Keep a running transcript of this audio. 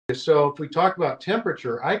So if we talk about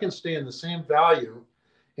temperature, I can stay in the same value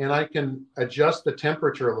and I can adjust the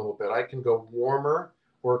temperature a little bit. I can go warmer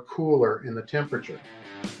or cooler in the temperature.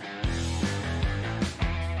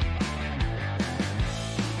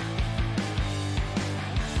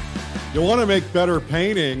 You want to make better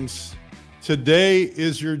paintings? Today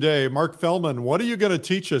is your day. Mark Fehlman, what are you going to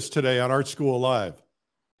teach us today on Art School Live?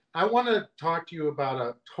 I want to talk to you about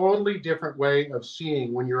a totally different way of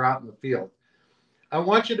seeing when you're out in the field. I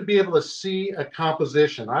want you to be able to see a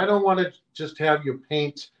composition. I don't want to just have you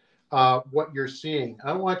paint what you're seeing.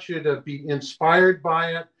 I want you to be inspired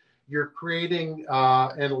by it. You're creating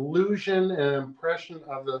an illusion, an impression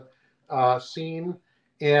of the scene.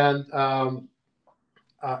 And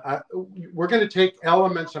we're going to take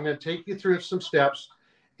elements. I'm going to take you through some steps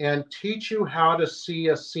and teach you how to see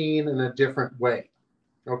a scene in a different way.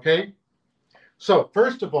 Okay? So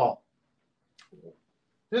first of all,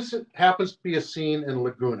 this happens to be a scene in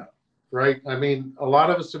Laguna, right? I mean, a lot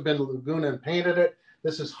of us have been to Laguna and painted it.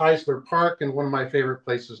 This is Heisler Park and one of my favorite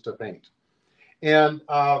places to paint. And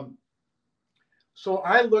so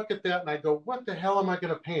I look at that and I go, what the hell am I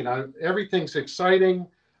going to paint? Everything's exciting.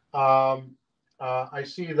 I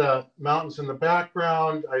see the mountains in the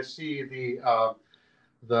background. I see the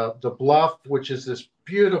bluff, which is this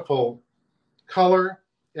beautiful color.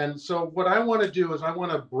 And so what I want to do is I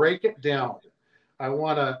want to break it down. I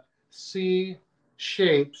want to see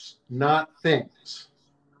shapes, not things.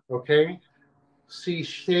 Okay? See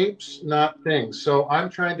shapes, not things. So I'm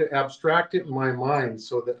trying to abstract it in my mind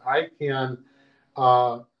so that I can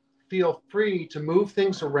feel free to move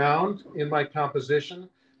things around in my composition,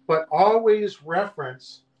 but always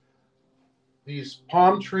reference these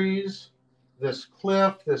palm trees, this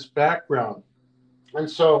cliff, this background. And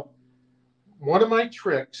so one of my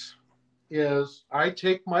tricks is I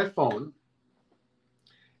take my phone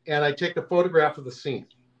and I take a photograph of the scene,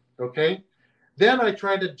 okay? Then I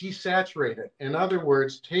try to desaturate it. In other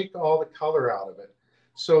words, take all the color out of it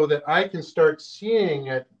so that I can start seeing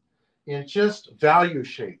it in just value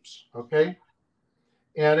shapes, okay?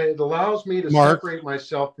 And it allows me to separate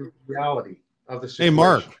myself from the reality of the situation.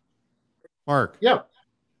 Hey, Mark. Yeah.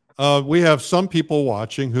 We have some people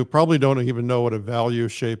watching who probably don't even know what a value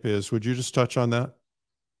shape is. Would you just touch on that?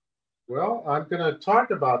 Well, I'm going to talk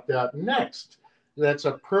about that next. That's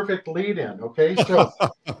a perfect lead in. Okay. So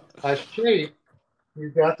a shape,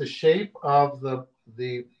 you've got the shape of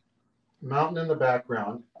the mountain in the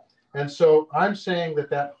background. And so I'm saying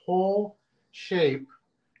that whole shape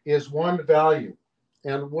is one value.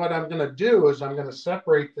 And what I'm going to do is I'm going to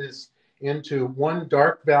separate this into one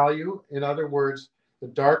dark value. In other words, the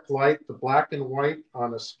dark light, the black and white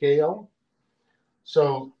on a scale.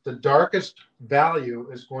 So the darkest value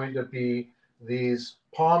is going to be these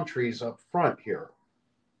palm trees up front here.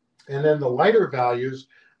 And then the lighter values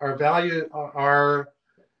are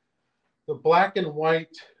the black and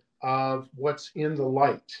white of what's in the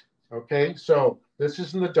light. Okay, so this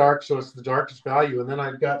is in the dark, so it's the darkest value. And then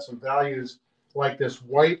I've got some values like this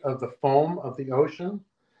white of the foam of the ocean.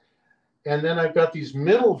 And then I've got these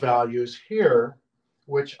middle values here,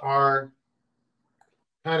 which are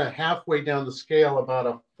kind of halfway down the scale, about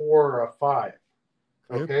a 4 or a 5.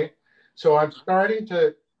 Okay, so I'm starting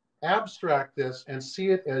to abstract this and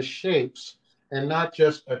see it as shapes and not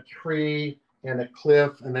just a tree and a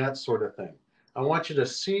cliff and that sort of thing. I want you to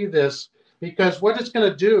see this because what it's going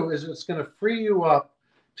to do is it's going to free you up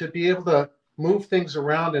to be able to move things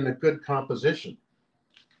around in a good composition.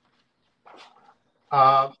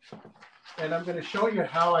 And I'm going to show you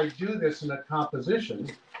how I do this in a composition,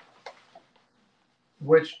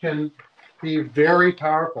 which can be very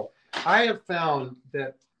powerful. I have found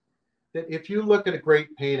that if you look at a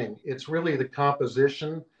great painting, it's really the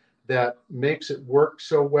composition that makes it work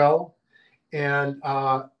so well. And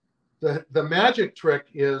the magic trick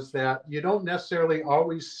is that you don't necessarily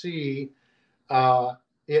always see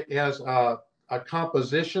it as a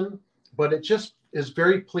composition, but it just is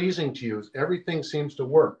very pleasing to you. Everything seems to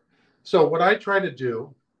work. So what I try to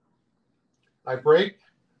do, I break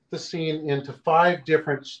the scene into 5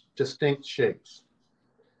 different distinct shapes.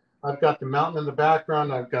 I've got the mountain in the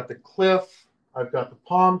background. I've got the cliff. I've got the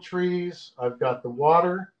palm trees. I've got the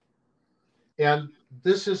water. And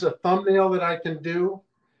this is a thumbnail that I can do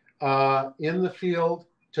in the field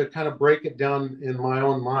to kind of break it down in my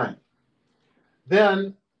own mind.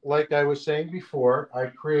 Then, like I was saying before, I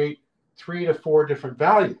create 3 to 4 different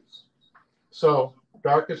values. So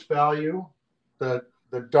darkest value, the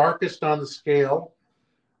darkest on the scale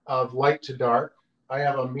of light to dark. I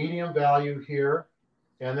have a medium value here,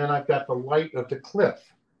 and then I've got the light of the cliff.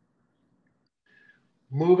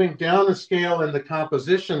 Moving down the scale in the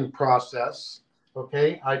composition process,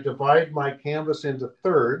 Okay, I divide my canvas into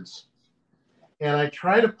thirds, and I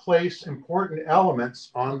try to place important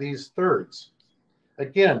elements on these thirds.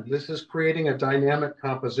 Again, this is creating a dynamic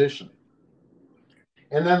composition.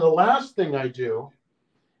 And then the last thing I do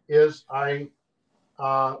is I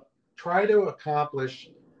try to accomplish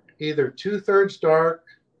either 2/3 dark,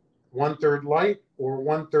 1/3 light, or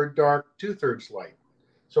 1/3 dark, 2/3 light.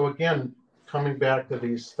 So again, coming back to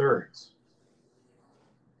these thirds.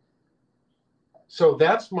 So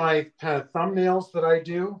that's my kind of thumbnails that I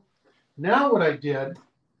do. Now what I did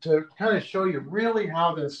to kind of show you really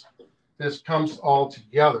how this comes all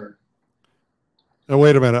together. Now,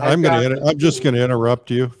 wait a minute. I'm just going to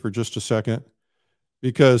interrupt you for just a second,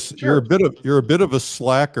 because Sure. you're a bit of a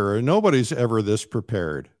slacker, and nobody's ever this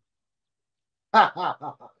prepared.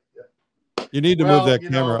 You need to move that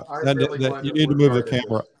camera. You need to move the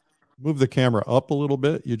camera. Move the camera up a little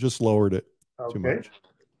bit. You just lowered it too much.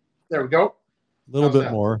 There we go. A little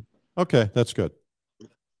bit more. Okay, that's good. A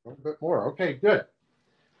little bit more. Okay, good.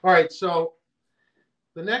 All right, so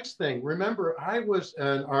the next thing, remember, I was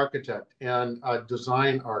an architect and a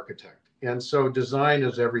design architect. And so design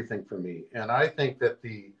is everything for me. And I think that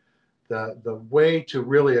the way to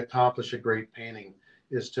really accomplish a great painting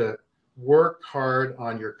is to work hard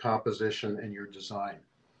on your composition and your design.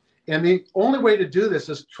 And the only way to do this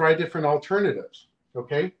is try different alternatives,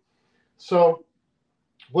 okay? So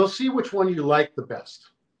we'll see which one you like the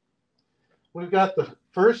best. We've got the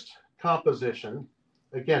first composition.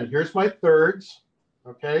 Again, here's my thirds,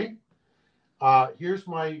 okay? Here's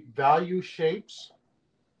my value shapes.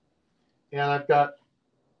 And I've got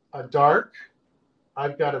a dark,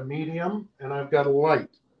 I've got a medium, and I've got a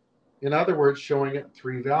light. In other words, showing it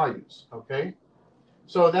 3 values, okay?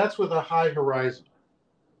 So that's with a high horizon.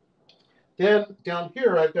 Then down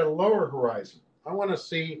here, I've got a lower horizon. I want to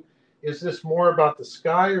see, is this more about the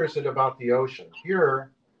sky or is it about the ocean?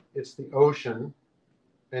 Here, it's the ocean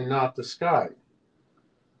and not the sky.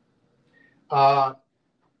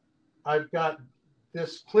 I've got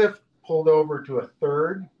this cliff pulled over to a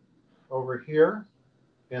third over here,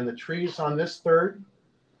 and the trees on this third.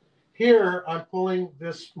 Here, I'm pulling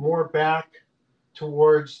this more back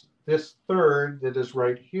towards this third that is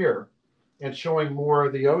right here and showing more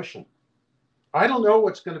of the ocean. I don't know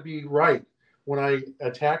what's going to be right when I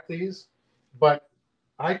attack these, but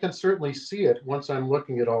I can certainly see it once I'm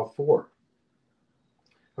looking at all 4.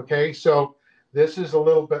 Okay, so this is a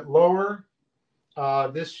little bit lower.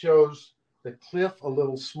 This shows the cliff a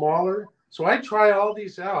little smaller. So I try all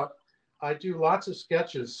these out. I do lots of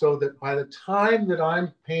sketches so that by the time that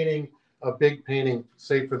I'm painting a big painting,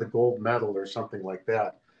 say for the gold medal or something like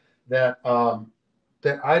that, that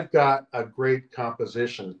I've got a great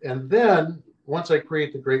composition. And then once I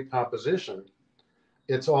create the great composition,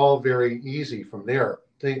 it's all very easy from there.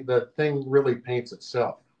 The thing really paints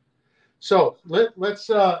itself. So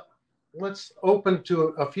let's open to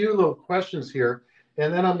a few little questions here,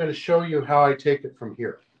 and then I'm going to show you how I take it from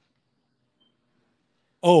here.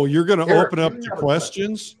 Oh, you're going to open up to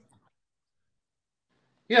questions?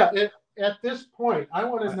 Yeah. At this point, I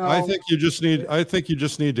want to know. I think you just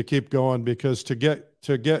need to keep going, because to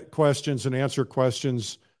get questions and answer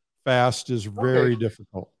questions fast is very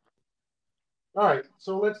difficult. All right,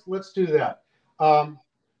 so let's do that.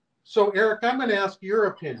 So Eric, I'm going to ask your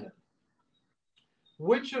opinion.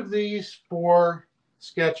 Which of these 4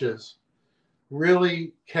 sketches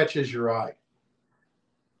really catches your eye?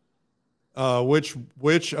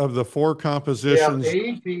 Which of the 4 compositions?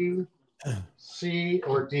 A, B, C,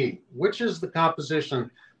 or D. Which is the composition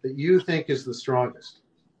that you think is the strongest?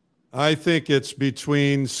 I think it's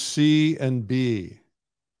between C and B.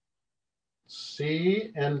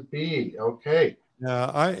 C and B. Okay. Yeah,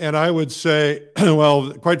 I would say,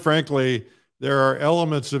 well, quite frankly, there are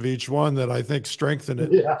elements of each one that I think strengthen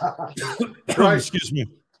it. Yeah. Right. Excuse me.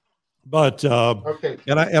 But okay.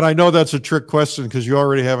 And I know that's a trick question because you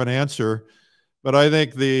already have an answer, but I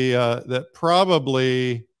think that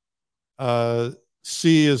probably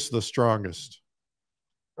C is the strongest.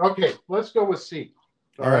 Okay, let's go with C.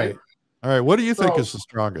 All right. What do you think is the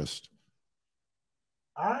strongest?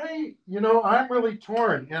 I'm really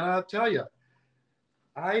torn, and I'll tell you,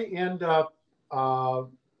 I end up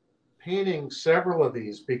painting several of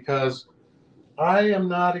these because I am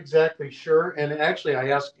not exactly sure. And actually, I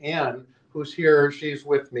asked Anne, who's here, she's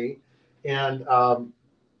with me, and I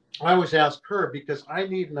always ask her because I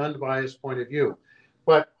need an unbiased point of view.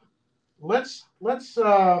 But let's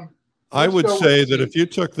I would say that if you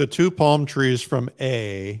took the 2 palm trees from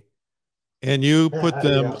A and you put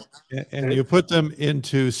them you put them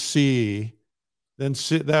into C, then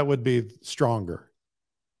C, that would be stronger.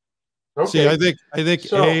 See, Okay. I think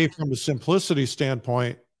So A from a simplicity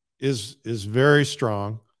standpoint is very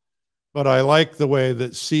strong, but I like the way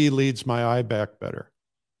that C leads my eye back better.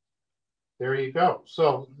 there you go.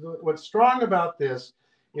 So what's strong about this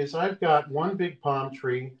is I've got one big palm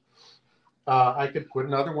tree. I could put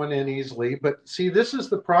another one in easily, but see, this is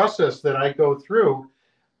the process that I go through.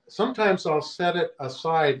 Sometimes I'll set it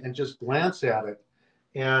aside and just glance at it,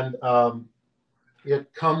 and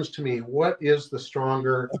it comes to me, what is the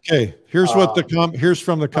stronger? Okay, here's what here's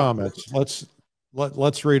from the uh, comments.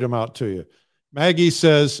 Let's read them out to you. Maggie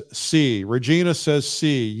says C. Regina says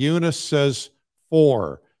C. Eunice says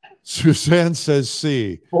 4. Suzanne says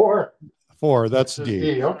C. 4. 4. That's This is D.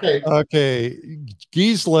 D. Okay. Okay.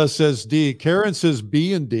 Gisela says D. Karen says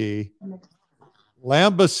B and D.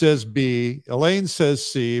 Lamba says B. Elaine says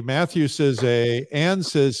C. Matthew says A. Ann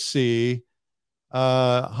says C.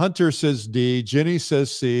 Hunter says D. Jenny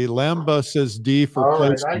says C. Lamba says D for All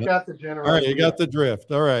right. I placement. got the general All right, you idea. got the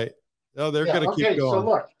drift. All right. Oh, they're Yeah. going to keep Okay. So going.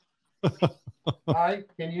 look,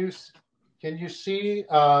 can you see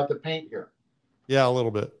the paint here? Yeah, a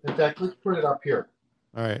little bit. In fact, let's put it up here.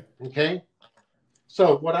 All right. Okay.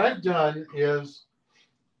 So what I've done is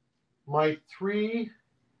my 3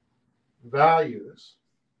 values,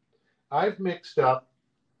 I've mixed up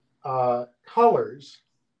colors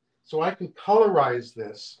so I can colorize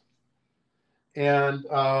this and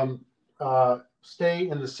stay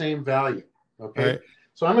in the same value. Okay. All right.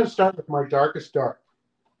 So I'm going to start with my darkest dark.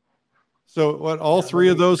 So what, all 3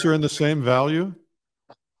 of those are in the same value?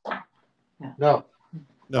 No.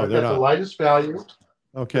 No, I've they're got the not. lightest value,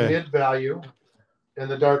 the Okay. mid value, and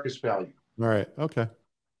the darkest value. All right. Okay.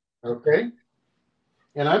 Okay.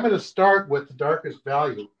 And I'm going to start with the darkest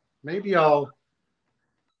value. Maybe I'll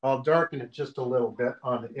darken it just a little bit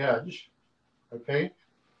on the edge. Okay.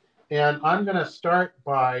 And I'm going to start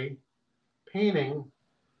by painting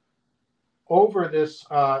over this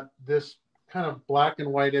this kind of black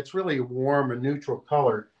and white. It's really warm and neutral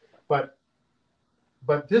color, but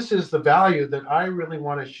this is the value that I really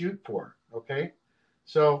want to shoot for. Okay.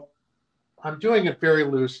 So I'm doing it very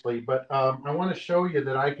loosely, but I want to show you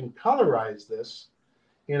that I can colorize this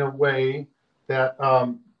in a way that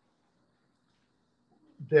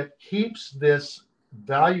that keeps this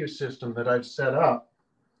value system that I've set up,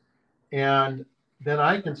 and then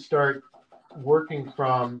I can start working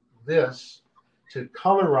from this to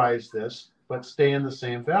colorize this, but stay in the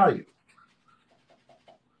same value.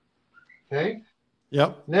 Okay.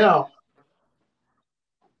 Yep. Now,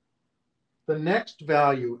 the next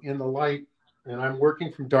value in the light, and I'm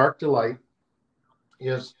working from dark to light,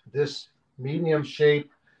 is this medium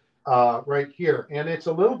shape right here. And it's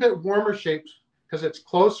a little bit warmer shaped because it's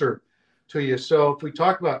closer to you. So if we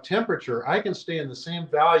talk about temperature, I can stay in the same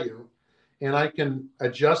value and I can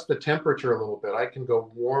adjust the temperature a little bit. I can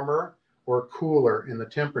go warmer or cooler in the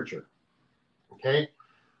temperature. Okay.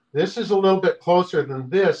 This is a little bit closer than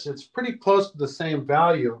this. It's pretty close to the same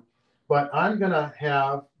value, but I'm going to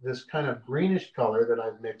have this kind of greenish color that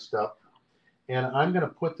I've mixed up. And I'm going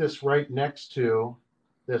to put this right next to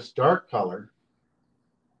this dark color.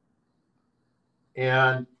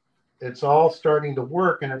 And it's all starting to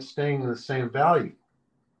work and it's staying in the same value.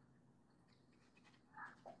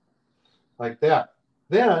 Like that.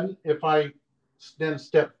 Then if I then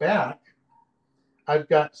step back, I've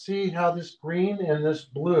got, see how this green and this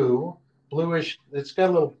bluish, it's got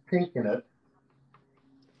a little pink in it,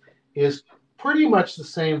 is pretty much the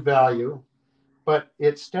same value, but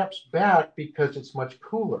it steps back because it's much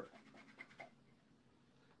cooler.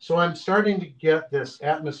 So I'm starting to get this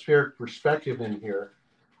atmospheric perspective in here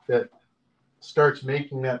that starts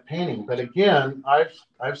making that painting. But again,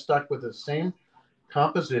 I've stuck with the same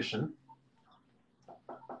composition,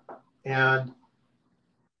 and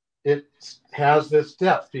it has this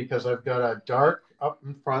depth because I've got a dark up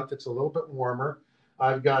in front that's a little bit warmer.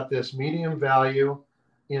 I've got this medium value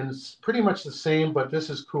in pretty much the same, but this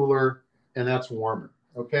is cooler and that's warmer.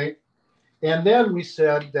 Okay. And then we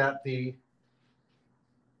said that the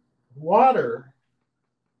water,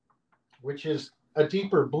 which is a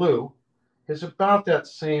deeper blue, is about that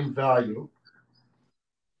same value.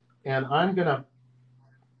 And I'm going to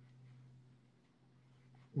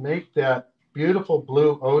make that beautiful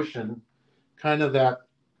blue ocean kind of that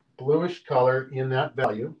bluish color in that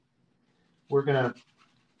value. We're going to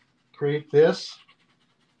create this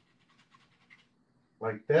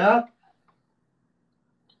like that.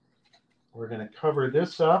 We're going to cover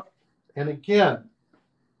this up. And again,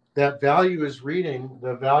 that value is reading,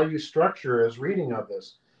 the value structure is reading of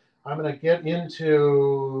this. I'm going to get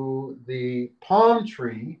into the palm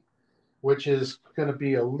tree, which is going to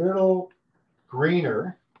be a little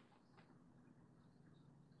greener.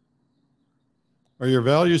 Are your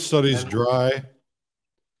value studies And dry?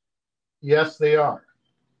 yes, they are.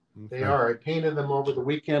 Okay. They are. I painted them over the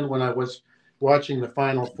weekend when I was watching the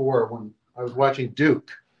Final Four, when I was watching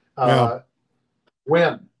Duke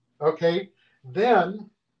win. Okay. Then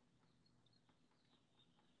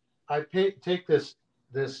I take this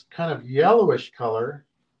kind of yellowish color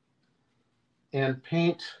and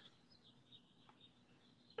paint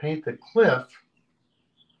the cliff,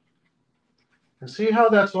 and see how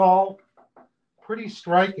that's all pretty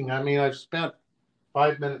striking. I mean, I've spent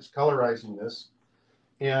 5 minutes colorizing this,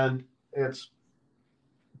 and it's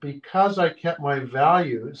because I kept my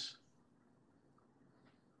values,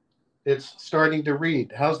 it's starting to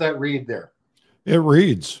read. How's that read there? It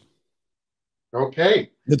reads. Okay.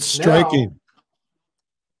 It's striking. Now,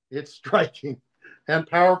 it's striking and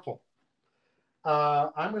powerful.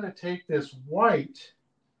 I'm going to take this white,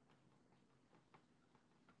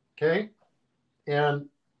 okay, and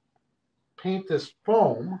paint this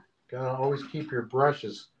foam. Gotta always keep your brush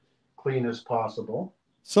as clean as possible.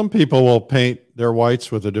 Some people will paint their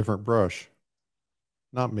whites with a different brush.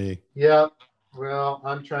 Not me. Yeah, well,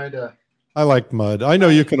 I'm trying to. I like mud. I know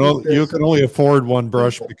you can only afford one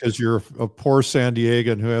brush because you're a poor San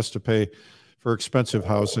Diegan who has to pay for expensive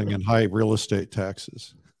housing and high real estate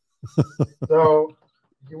taxes. So,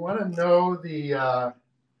 you want to know the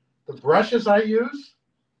brushes I use?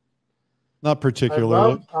 Not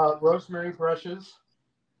particularly. I love rosemary brushes.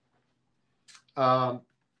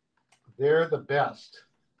 They're the best.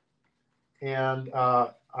 And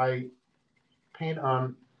I paint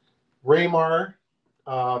on Raymar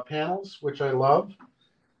panels, which I love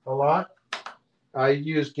a lot. I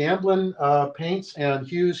use Gamblin paints and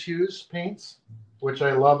Hughes paints, which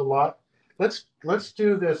I love a lot. Let's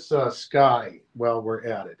do this sky while we're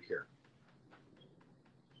at it here.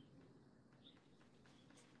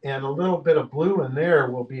 And a little bit of blue in there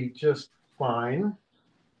will be just fine.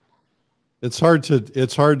 It's hard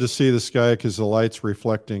to see the sky because the light's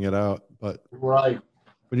reflecting it out. But right,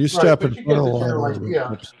 when you step in front of the general light,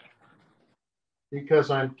 idea, because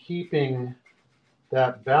I'm keeping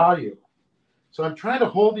that value. So I'm trying to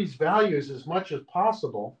hold these values as much as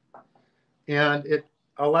possible, and it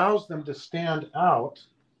allows them to stand out,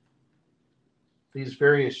 these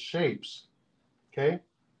various shapes. Okay.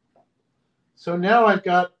 So now I've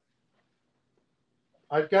got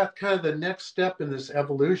kind of the next step in this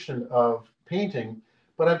evolution of painting,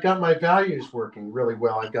 but I've got my values working really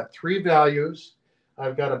well. I've got 3 values.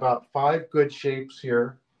 I've got about 5 good shapes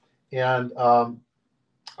here. And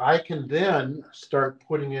I can then start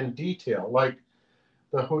putting in detail, like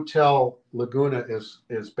the Hotel Laguna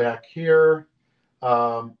is back here.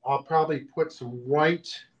 I'll probably put some white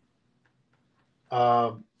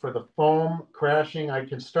for the foam crashing. I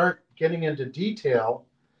can start getting into detail,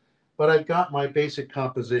 but I've got my basic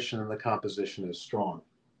composition, and the composition is strong.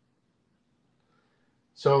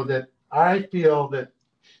 So that I feel that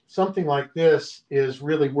something like this is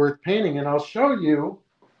really worth painting, and I'll show you.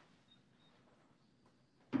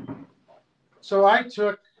 So I've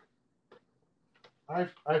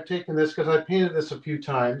taken this because I've painted this a few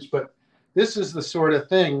times, but this is the sort of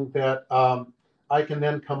thing that I can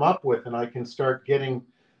then come up with, and I can start getting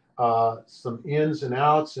some ins and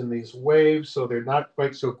outs in these waves, so they're not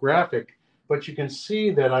quite so graphic, but you can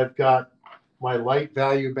see that I've got my light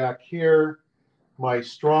value back here, my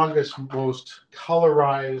strongest, most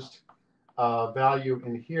colorized value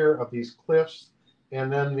in here of these cliffs,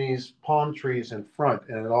 and then these palm trees in front,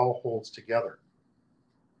 and it all holds together.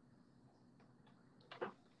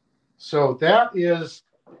 So that is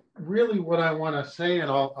really what I want to say,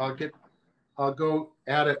 and I'll go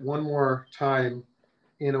at it one more time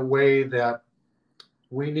in a way that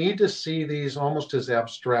we need to see these almost as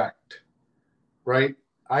abstract, right?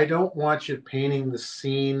 I don't want you painting the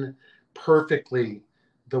scene perfectly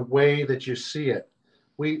the way that you see it.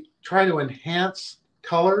 We try to enhance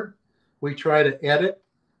color. We try to edit,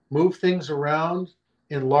 move things around,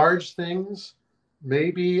 enlarge things,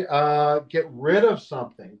 maybe get rid of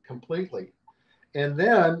something completely. And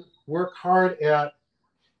then work hard at,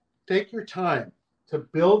 take your time to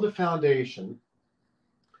build a foundation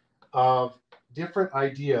of different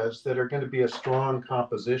ideas that are going to be a strong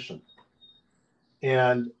composition.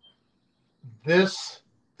 And this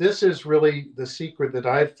is really the secret that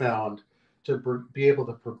I've found to be able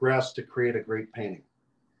to progress to create a great painting.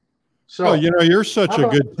 So, well, you know, you're such a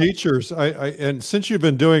good teacher. And since you've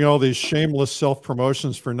been doing all these shameless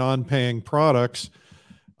self-promotions for non-paying products,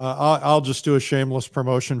 I'll just do a shameless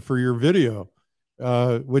promotion for your video,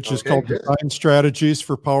 which is called Design Strategies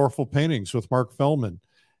for Powerful Paintings with Mark Fehlman.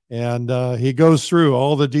 And he goes through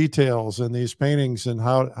all the details in these paintings and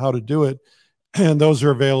how to do it. and those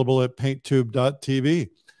are available at painttube.tv.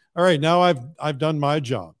 All right, now I've done my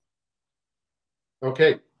job.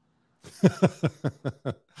 Okay.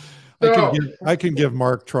 I can give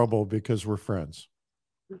Mark trouble because we're friends.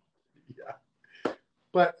 Yeah.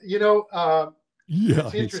 But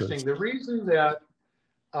it's interesting. The reason that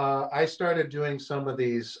I started doing some of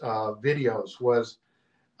these videos was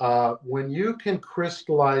when you can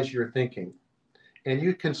crystallize your thinking and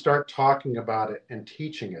you can start talking about it and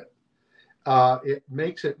teaching it, it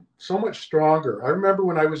makes it so much stronger. I remember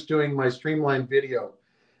when I was doing my streamlined video,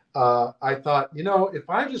 I thought, if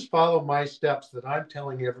I just follow my steps that I'm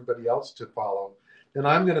telling everybody else to follow, then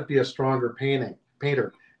I'm going to be a stronger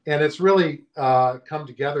painter. And it's really come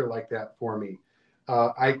together like that for me.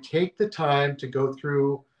 I take the time to go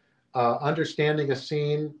through understanding a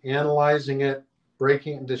scene, analyzing it,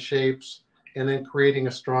 breaking it into shapes, and then creating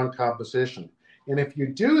a strong composition. And if you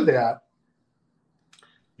do that,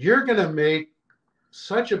 you're going to make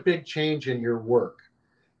such a big change in your work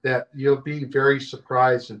that you'll be very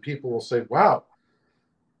surprised, and people will say, wow,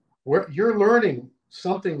 you're learning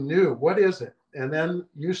something new. What is it? And then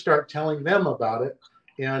you start telling them about it,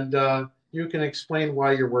 and you can explain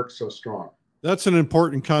why your work's so strong. That's an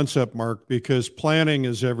important concept, Mark, because planning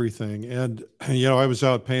is everything. And, I was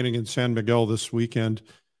out painting in San Miguel this weekend,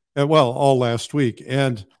 all last week.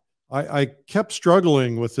 And I kept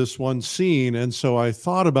struggling with this one scene. And so I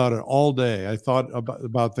thought about it all day. I thought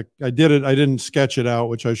about I didn't sketch it out,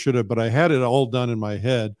 which I should have, but I had it all done in my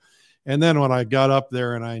head. And then when I got up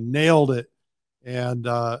there and I nailed it, and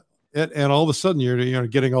all of a sudden you're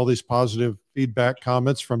getting all these positive feedback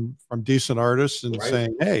comments from decent artists and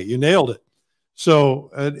saying, hey, you nailed it. So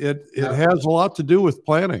it has a lot to do with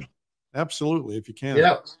planning. Absolutely, if you can.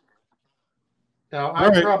 Yes. Now,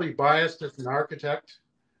 I'm probably biased as an architect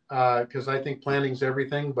because I think planning's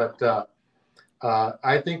everything. But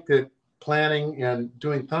I think that planning and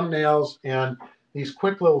doing thumbnails and these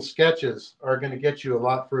quick little sketches are going to get you a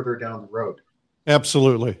lot further down the road.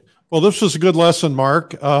 Absolutely. Well, this was a good lesson,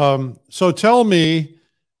 Mark. So tell me,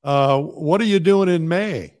 what are you doing in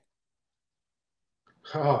May?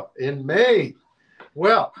 Oh, in May.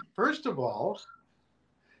 Well, first of all,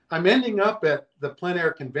 I'm ending up at the plein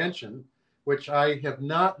air convention, which I have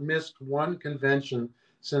not missed one convention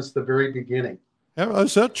since the very beginning.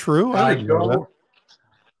 Is that true? I didn't know that.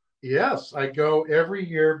 Yes, I go every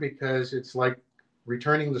year because it's like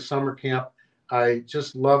returning to summer camp. I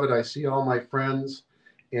just love it. I see all my friends,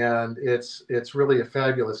 and it's really a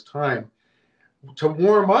fabulous time. To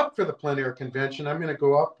warm up for the plein air convention, I'm going to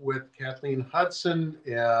go up with Kathleen Hudson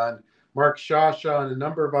and Mark Shasha and a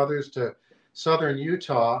number of others to southern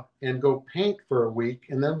Utah and go paint for a week.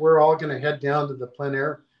 And then we're all going to head down to the plein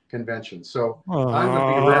air convention. So I'm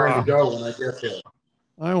going to be raring to go when I get there.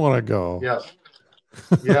 I want to go. Yes.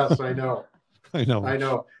 Yes, I know. I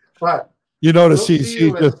know. But you notice he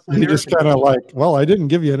just kind of like, well, I didn't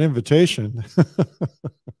give you an invitation.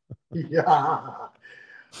 Yeah.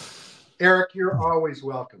 Eric, you're always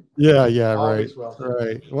welcome. Yeah, always right. Welcome.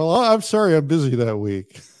 Right. Well, I'm sorry I'm busy that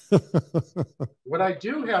week. What I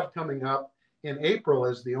do have coming up in April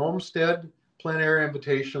is the Olmsted Plein Air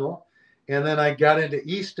Invitational. And then I got into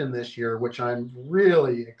Easton this year, which I'm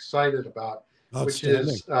really excited about, which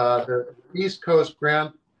is the East Coast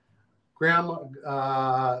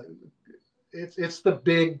it's the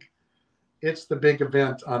big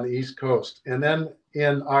event on the East Coast. And then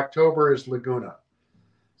in October is Laguna.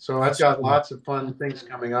 So I've got lots of fun things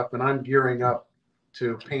coming up, and I'm gearing up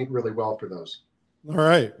to paint really well for those. All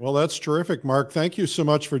right. Well, that's terrific, Mark. Thank you so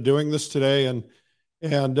much for doing this today. And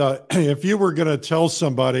if you were going to tell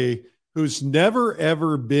somebody who's never,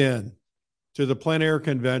 ever been to the plein air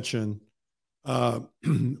convention,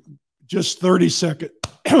 just 30 seconds,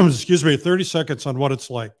 30 seconds on what it's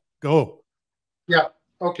like. Go. Yeah.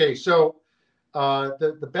 Okay. So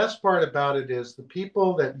the best part about it is the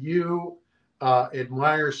people that you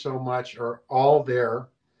admire so much are all there.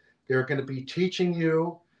 They're going to be teaching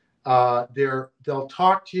you. They'll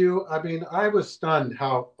talk to you. I mean, I was stunned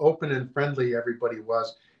how open and friendly everybody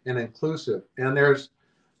was and inclusive. And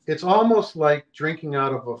it's almost like drinking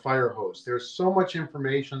out of a fire hose. There's so much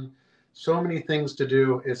information, so many things to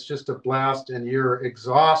do. It's just a blast, and you're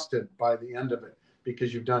exhausted by the end of it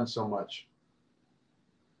because you've done so much.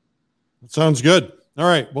 That sounds good. All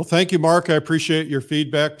right. Well, thank you, Mark. I appreciate your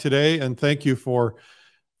feedback today, and thank you for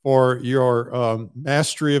your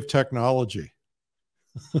mastery of technology.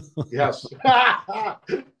 Yes.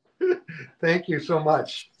 Thank you so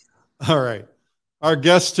much. All right. Our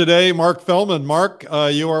guest today, Mark Fehlman. Mark,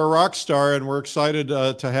 you are a rock star, and we're excited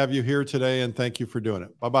to have you here today, and thank you for doing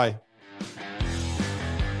it. Bye-bye.